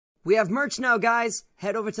We have merch now, guys.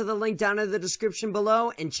 Head over to the link down in the description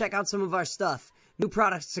below and check out some of our stuff. New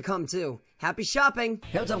products to come, too. Happy shopping!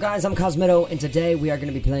 Hey, what's up, guys? I'm Cosmitto, and today we are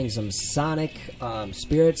going to be playing some Sonic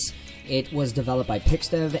Spirits. It was developed by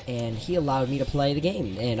Pixdev, and he allowed me to play the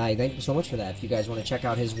game, and I thank him so much for that. If you guys want to check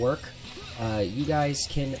out his work, you guys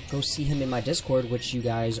can go see him in my Discord, which you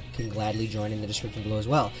guys can gladly join in the description below as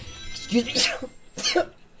well. Excuse me.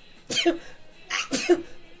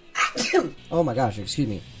 Oh my gosh, excuse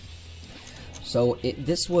me. So,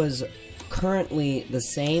 this was currently the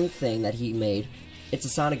same thing that he made. It's a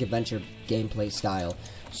Sonic Adventure gameplay style.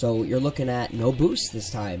 So, you're looking at no boost this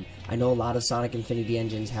time. I know a lot of Sonic Infinity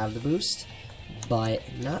engines have the boost, but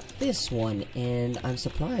not this one, and I'm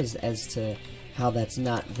surprised as to how that's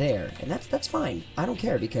not there. And that's fine. I don't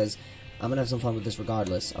care, because I'm gonna have some fun with this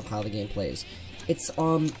regardless of how the game plays. It's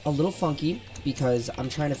a little funky because I'm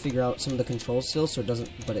trying to figure out some of the controls still, so it doesn't,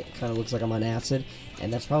 but it kind of looks like I'm on acid,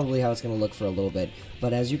 and that's probably how it's going to look for a little bit.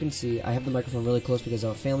 But as you can see, I have the microphone really close because I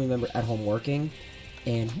have a family member at home working,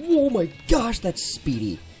 and oh my gosh, that's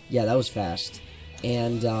speedy. Yeah, that was fast.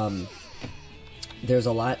 And there's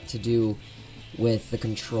a lot to do with the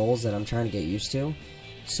controls that I'm trying to get used to.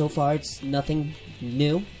 So far, it's nothing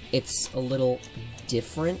new. It's a little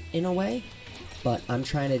different in a way, but I'm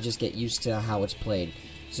trying to just get used to how it's played.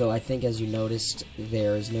 So I think, as you noticed,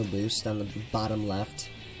 there is no boost on the bottom left.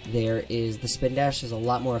 There is the spin dash is a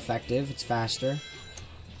lot more effective. It's faster.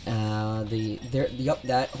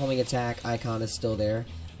 That homing attack icon is still there.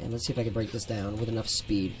 And let's see if I can break this down with enough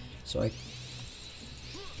speed. So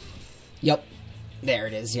Yep. There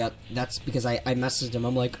it is. Yep. That's because I messaged him.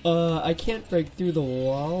 I'm like, I can't break through the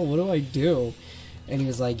wall. What do I do? And he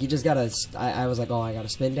was like, you just gotta, I was like, oh, I gotta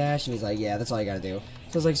spin dash? And he's like, yeah, that's all you gotta do.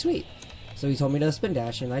 So I was like, sweet. So he told me to spin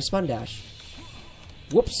dash, and I spun dash.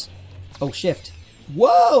 Whoops. Oh, shift.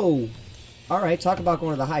 Whoa! Alright, talk about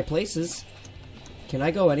going to the high places. Can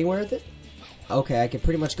I go anywhere with it? Okay, I can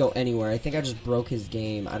pretty much go anywhere. I think I just broke his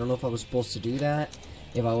game. I don't know if I was supposed to do that.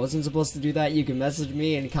 If I wasn't supposed to do that, you can message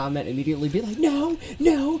me and comment immediately. Be like, no,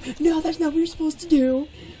 no, no, that's not what you're supposed to do.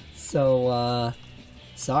 So,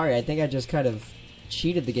 sorry, I think I just kind of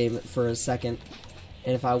cheated the game for a second,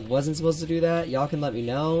 and if I wasn't supposed to do that, y'all can let me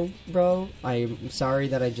know, bro. I'm sorry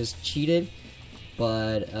that I just cheated,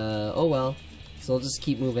 but oh well. So we'll just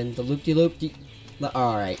keep moving. The loop-de-loop.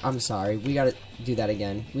 Alright, I'm sorry. We gotta do that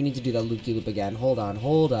again. We need to do that loop-de-loop again. Hold on,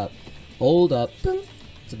 hold up, hold up. Boom.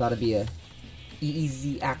 It's about to be a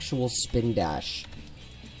easy actual spin dash,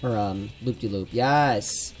 or loop-de-loop.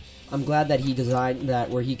 Yes, I'm glad that he designed that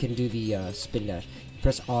where he can do the spin dash.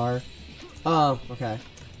 Press R. Oh, okay.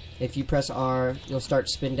 If you press R, you'll start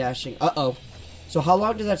spin dashing. Uh-oh. So how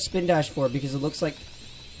long does that spin dash for? Because it looks like...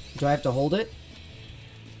 Do I have to hold it?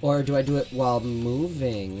 Or do I do it while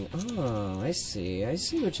moving? Oh, I see. I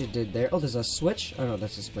see what you did there. Oh, there's a switch? Oh, no,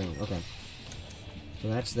 that's a spring. Okay. So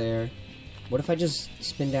that's there. What if I just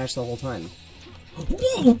spin dash the whole time?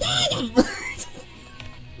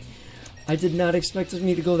 I did not expect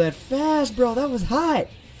me to go that fast, bro. That was hot.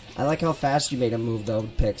 I like how fast you made him move, though,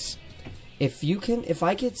 Pix. If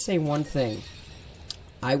I could say one thing,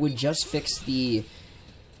 I would just fix the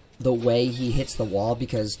way he hits the wall,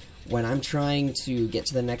 because when I'm trying to get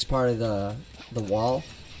to the next part of the wall,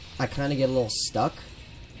 I kind of get a little stuck.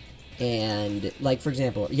 And like, for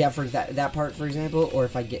example, yeah, for that part, for example, or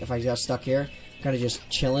if I got stuck here, kind of just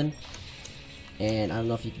chilling. And I don't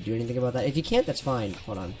know if you can do anything about that. If you can't, that's fine.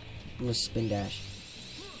 Hold on, I'm gonna spin dash.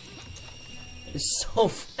 It's so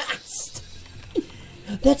fast.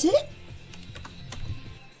 That's it.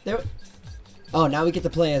 There. Oh, now we get to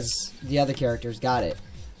play as the other characters. Got it.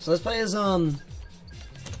 So let's play as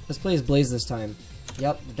Blaze this time.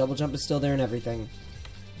 Yep, the double jump is still there and everything.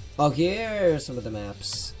 Oh, here's some of the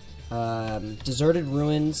maps. Deserted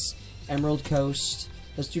Ruins, Emerald Coast.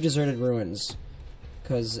 Let's do Deserted Ruins,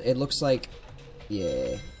 cause it looks like,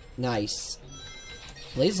 yeah, nice.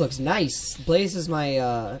 Blaze looks nice. Blaze is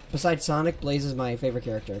my besides Sonic, Blaze is my favorite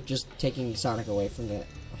character. Just taking Sonic away from the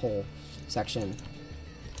whole section.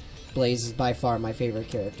 Blaze is by far my favorite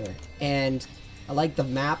character. And I like the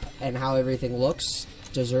map and how everything looks.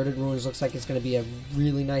 Deserted Ruins looks like it's going to be a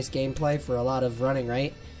really nice gameplay for a lot of running,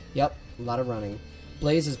 right? Yep, a lot of running.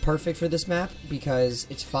 Blaze is perfect for this map because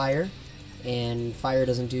it's fire, and fire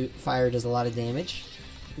does a lot of damage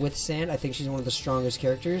with sand. I think she's one of the strongest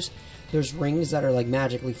characters. There's rings that are like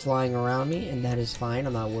magically flying around me, and that is fine.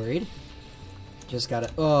 I'm not worried. Just gotta...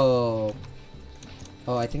 Oh,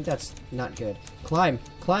 I think that's not good. Climb,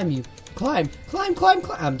 you. Climb.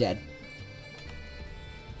 I'm dead.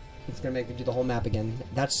 It's gonna make me do the whole map again.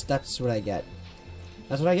 That's what I get.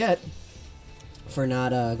 That's what I get for not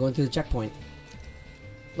going through the checkpoint.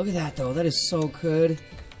 Look at that, though. That is so good.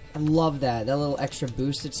 I love that. That little extra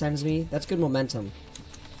boost it sends me. That's good momentum.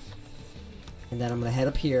 And then I'm going to head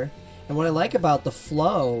up here. And what I like about the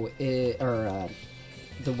flow, the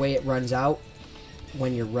way it runs out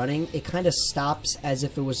when you're running, it kind of stops as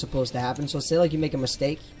if it was supposed to happen. So say like you make a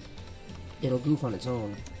mistake, it'll goof on its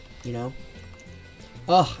own, you know?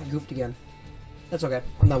 Oh, I goofed again. That's okay.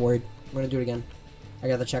 I'm not worried. I'm going to do it again. I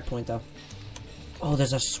got the checkpoint, though. Oh,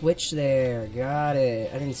 there's a switch there. Got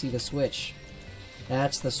it. I didn't see the switch.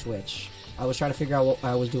 That's the switch. I was trying to figure out what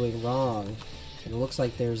I was doing wrong. And it looks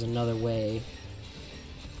like there's another way.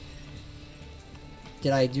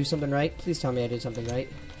 Did I do something right? Please tell me I did something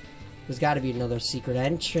right. There's got to be another secret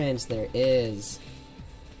entrance. There is.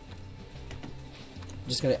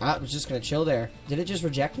 I was just gonna chill there. Did it just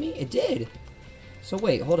reject me? It did. So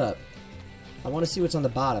wait, hold up. I want to see what's on the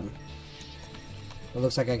bottom. It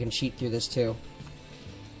looks like I can cheat through this too.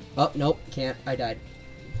 Oh, nope, can't. I died.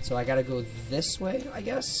 So I gotta go this way, I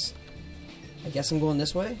guess? I guess I'm going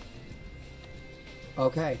this way?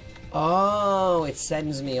 Okay. Oh, it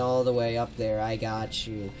sends me all the way up there. I got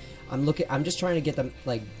you. I'm just trying to get them,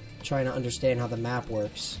 like, trying to understand how the map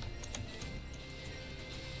works.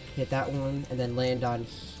 Hit that one, and then land on...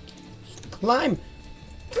 Climb!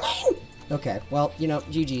 Climb! Okay, well, you know,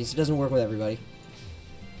 GG's. It doesn't work with everybody.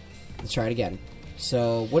 Let's try it again.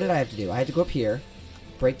 So, what did I have to do? I had to go up here,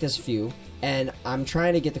 break this view, and I'm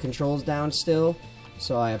trying to get the controls down still,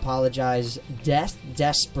 so I apologize,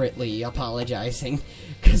 desperately apologizing,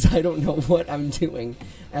 because I don't know what I'm doing,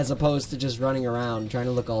 as opposed to just running around, trying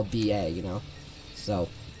to look all BA, you know? So,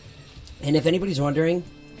 and if anybody's wondering,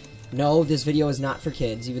 no, this video is not for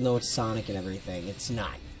kids, even though it's Sonic and everything. It's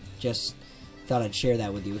not. Just thought I'd share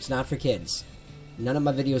that with you. It's not for kids. None of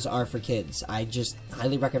my videos are for kids. I just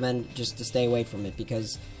highly recommend just to stay away from it,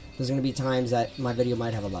 because there's going to be times that my video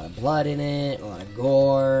might have a lot of blood in it, a lot of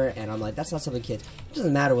gore, and I'm like, that's not something kids... It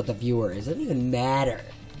doesn't matter what the viewer is. It doesn't even matter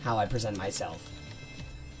how I present myself.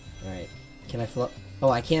 Alright. Can I float? Oh,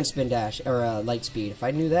 I can spin dash, or light speed. If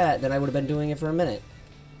I knew that, then I would have been doing it for a minute.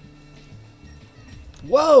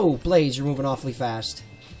 Whoa! Blaze, you're moving awfully fast.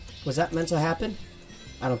 Was that meant to happen?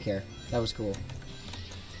 I don't care. That was cool.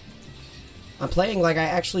 I'm playing like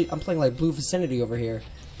I'm playing like Blue Vicinity over here.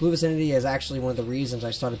 Blue Vicinity is actually one of the reasons I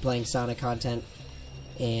started playing Sonic content.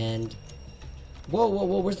 And... Whoa, whoa,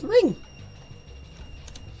 whoa, where's the ring?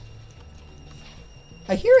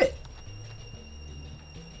 I hear it!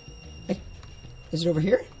 Is it over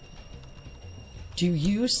here? Do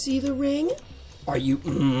you see the ring? Are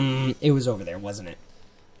you... It was over there, wasn't it?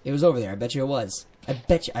 It was over there. I bet you it was. I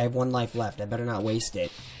bet you I have one life left. I better not waste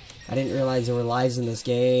it. I didn't realize there were lives in this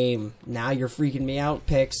game. Now you're freaking me out,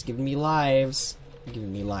 Pix. Giving me lives.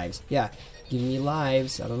 Giving me lives. Yeah, giving me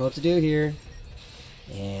lives. I don't know what to do here.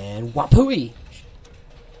 And wapooey!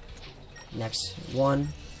 Next one.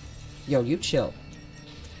 Yo, you chill.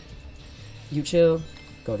 You chill.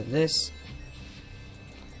 Go to this.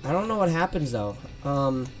 I don't know what happens, though.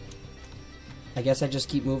 I guess I just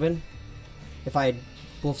keep moving.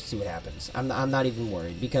 We'll see what happens. I'm not even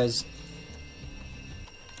worried, because...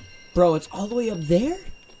 Bro, it's all the way up there?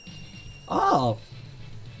 Oh.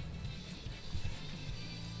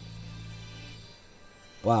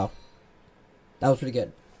 Wow. That was pretty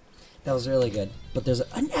good. That was really good. But there's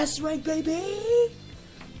an S rank, baby!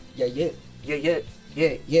 Yeah, yeah. Yeah, yeah.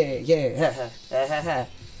 Yeah, yeah, yeah. Ha, ha, ha, ha.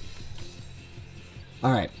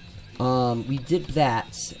 Alright. We did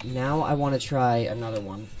that. Now I want to try another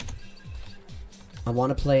one. I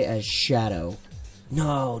want to play as Shadow.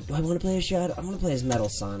 No, do I want to play as Shadow? I want to play as Metal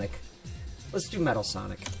Sonic. Let's do Metal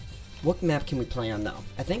Sonic. What map can we play on, though?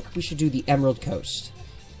 I think we should do the Emerald Coast.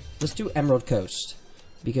 Let's do Emerald Coast.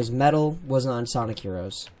 Because Metal was on Sonic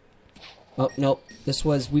Heroes. Oh, nope.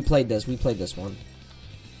 We played this. We played this one.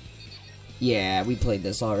 Yeah, we played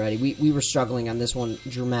this already. We were struggling on this one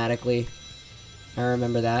dramatically. I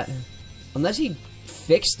remember that. Unless he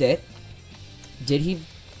fixed it. Did he?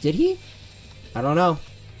 Did he? I don't know.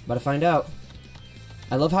 About to find out.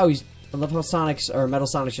 I love how Sonic's or Metal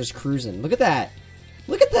Sonic's just cruising. Look at that.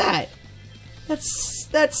 Look at that.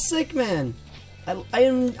 That's sick, man.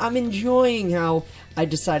 I'm enjoying how I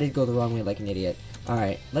decided to go the wrong way like an idiot. All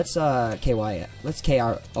right, let's KY it. Let's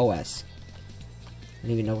KROS. I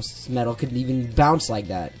didn't even know Metal could even bounce like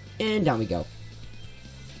that. And down we go.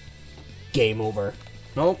 Game over.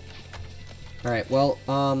 Nope. All right. Well,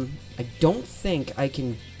 I don't think I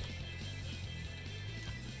can.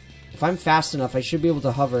 If I'm fast enough, I should be able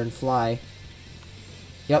to hover and fly.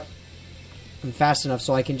 Yep. I'm fast enough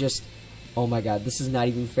so I can just... Oh my god, this is not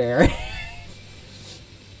even fair.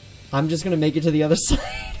 I'm just gonna make it to the other side.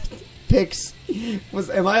 Pix.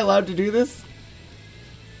 Am I allowed to do this?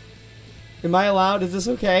 Am I allowed? Is this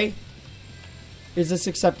okay? Is this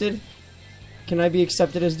accepted? Can I be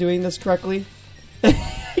accepted as doing this correctly?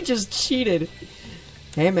 I just cheated.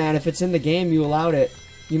 Hey man, if it's in the game, you allowed it.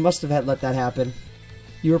 You must have let that happen.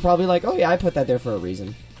 You were probably like, oh yeah, I put that there for a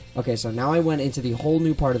reason. Okay, so now I went into the whole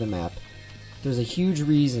new part of the map. There's a huge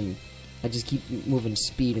reason. I just keep moving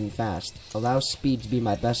speed and fast. Allow speed to be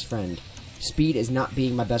my best friend. Speed is not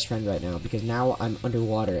being my best friend right now because now I'm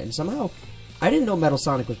underwater. And somehow, I didn't know Metal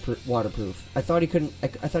Sonic was waterproof. I thought he couldn't. I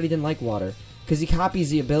thought he didn't like water because he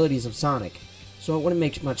copies the abilities of Sonic. So it wouldn't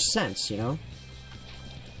make much sense, you know.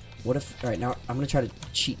 What if? All right, now I'm gonna try to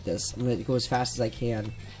cheat this. I'm gonna go as fast as I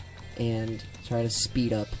can and try to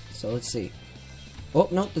speed up. So let's see. Oh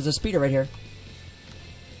no, there's a speeder right here.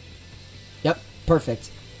 Yep,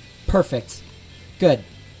 perfect. Perfect. Good.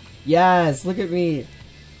 Yes, look at me.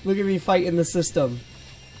 Look at me fighting the system.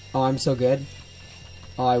 Oh, I'm so good.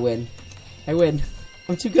 Oh, I win. I win.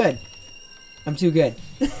 I'm too good. I'm too good.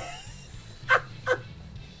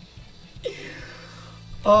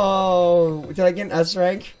 Oh, did I get an S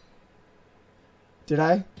rank? Did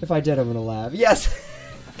I? If I did, I'm gonna laugh. Yes!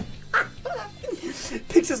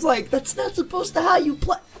 Pix is like, that's not supposed to how you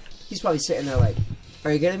play. He's probably sitting there like,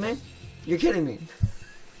 are you kidding me? You're kidding me.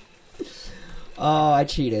 Oh, I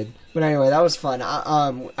cheated. But anyway, that was fun.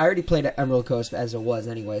 I already played Emerald Coast as it was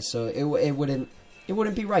anyway, so it wouldn't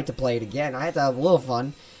be right to play it again. I had to have a little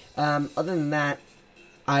fun. Other than that,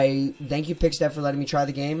 I thank you, Pixdev, for letting me try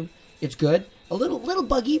the game. It's good. A little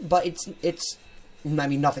buggy, but it's. I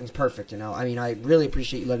mean, nothing's perfect, you know. I mean, I really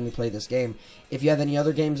appreciate you letting me play this game. If you have any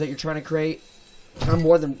other games that you're trying to create, I'm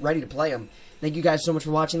more than ready to play them. Thank you guys so much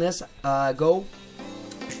for watching this. Go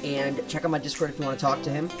and check out my Discord if you want to talk to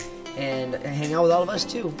him. And hang out with all of us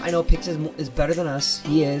too. I know Pix is better than us.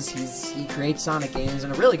 He is. He creates Sonic games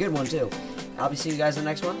and a really good one too. I'll be seeing you guys in the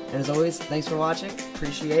next one. And as always, thanks for watching.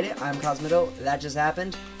 Appreciate it. I'm Cosmitto. That just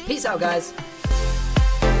happened. Peace out, guys.